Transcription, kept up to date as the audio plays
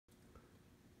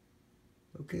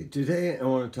Okay, today I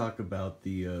want to talk about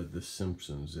the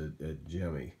Simpsons at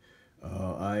Gemmy.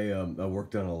 I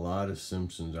worked on a lot of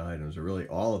Simpsons items, or really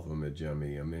all of them at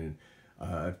Gemmy. I mean,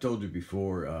 I've told you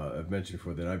before, I've mentioned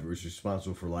before that I was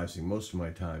responsible for licensing most of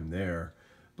my time there.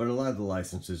 But a lot of the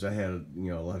licenses, I had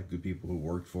a lot of good people who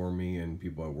worked for me and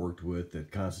people I worked with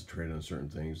that concentrated on certain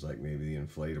things, like maybe the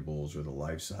inflatables or the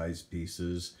life-size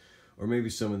pieces, or maybe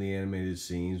some of the animated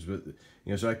scenes. But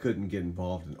so I couldn't get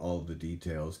involved in all of the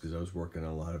details because I was working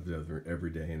on a lot of the other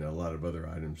everyday and a lot of other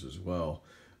items as well.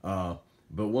 Uh,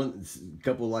 but one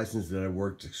couple of licenses that I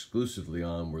worked exclusively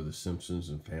on were The Simpsons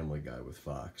and Family Guy with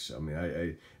Fox. I mean,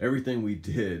 I everything we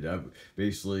did, I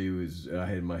basically I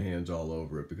had my hands all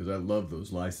over it because I loved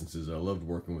those licenses. I loved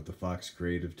working with the Fox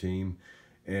creative team,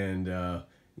 and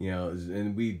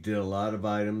and we did a lot of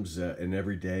items in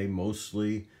every day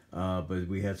mostly. But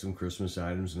we had some Christmas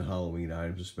items and Halloween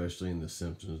items, especially in The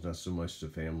Simpsons, not so much the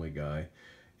Family Guy.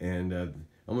 And I'm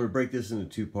going to break this into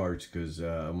two parts because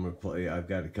I'm going to play. I've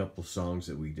got a couple songs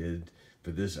that we did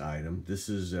for this item. This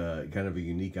is kind of a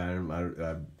unique item.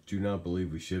 I do not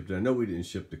believe we shipped it. I know we didn't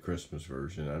ship the Christmas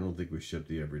version. I don't think we shipped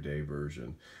the everyday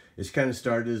version. It's kind of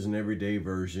started as an everyday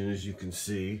version, as you can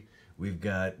see. We've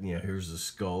got, here's the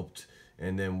sculpt,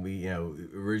 and then we,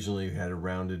 originally had a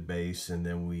rounded base, and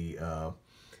then we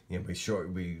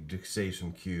to save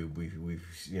some cube. We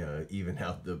even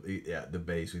out the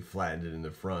base. We flattened it in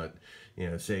the front.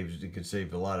 It could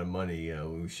save a lot of money.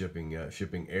 We were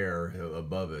shipping air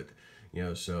above it.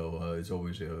 So it's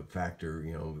always a factor.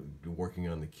 Working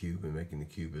on the cube and making the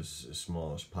cube as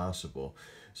small as possible.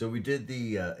 So we did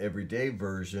the everyday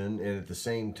version, and at the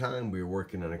same time we were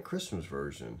working on a Christmas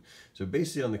version. So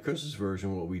basically, on the Christmas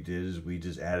version, what we did is we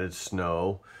just added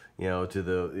snow,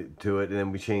 to it, and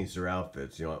then we changed their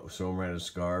outfits. Somer had a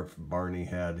scarf, Barney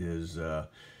had his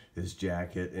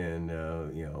jacket, and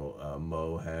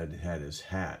Mo had his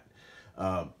hat.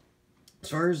 As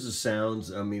far as the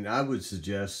sounds, I mean, I would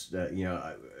suggest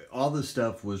that all the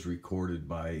stuff was recorded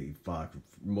by Fox,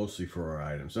 mostly for our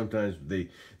items. Sometimes they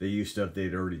use stuff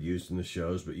they'd already used in the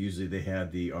shows, but usually they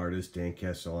had the artist Dan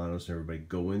Castellanos and everybody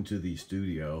go into the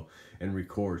studio and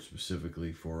record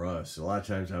specifically for us. A lot of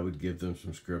times I would give them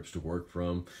some scripts to work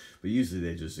from, but usually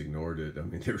they just ignored it. I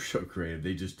mean, they were so creative.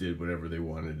 They just did whatever they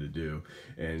wanted to do,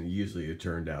 and usually it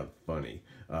turned out funny.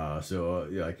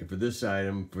 Like for this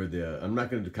item, I'm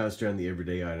not going to concentrate on the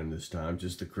everyday item this time,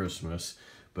 just the Christmas.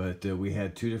 But we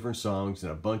had two different songs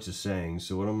and a bunch of sayings.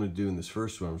 So what I'm going to do in this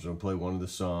first one is I'm going to play one of the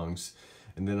songs,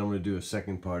 and then I'm going to do a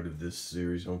second part of this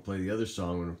series. I'm going to play the other song.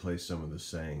 I'm going to play some of the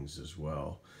sayings as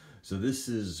well. So this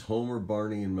is Homer,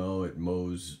 Barney, and Mo at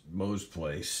Mo's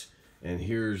place, and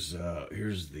here's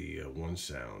the one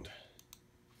sound.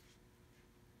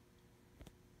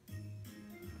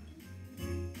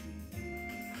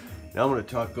 Now I'm going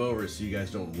to talk over it so you guys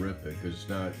don't rip it, because it's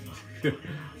not.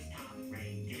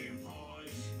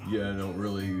 Yeah, I don't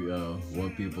really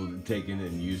want people taking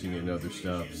it and using it in other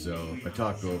stuff, so if I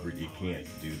talk over it, you can't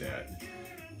do that.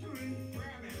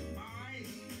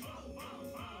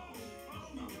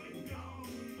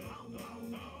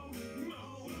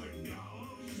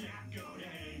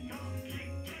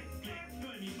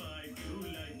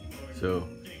 So,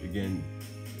 again,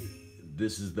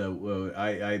 this is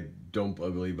I don't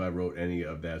believe I wrote any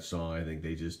of that song. I think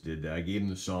they just did that. I gave them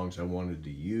the songs I wanted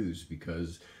to use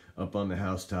because Up on the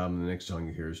Housetop, and the next song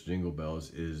you hear is Jingle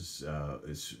Bells, is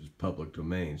public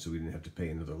domain, so we didn't have to pay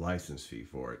another license fee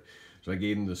for it. So I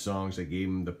gave them the songs, I gave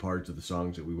them the parts of the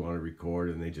songs that we want to record,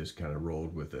 and they just kind of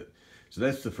rolled with it. So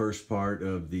that's the first part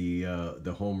of the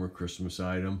Homer Christmas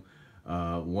item,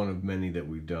 one of many that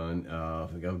we've done. I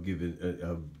think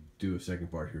I'll do a second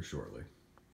part here shortly.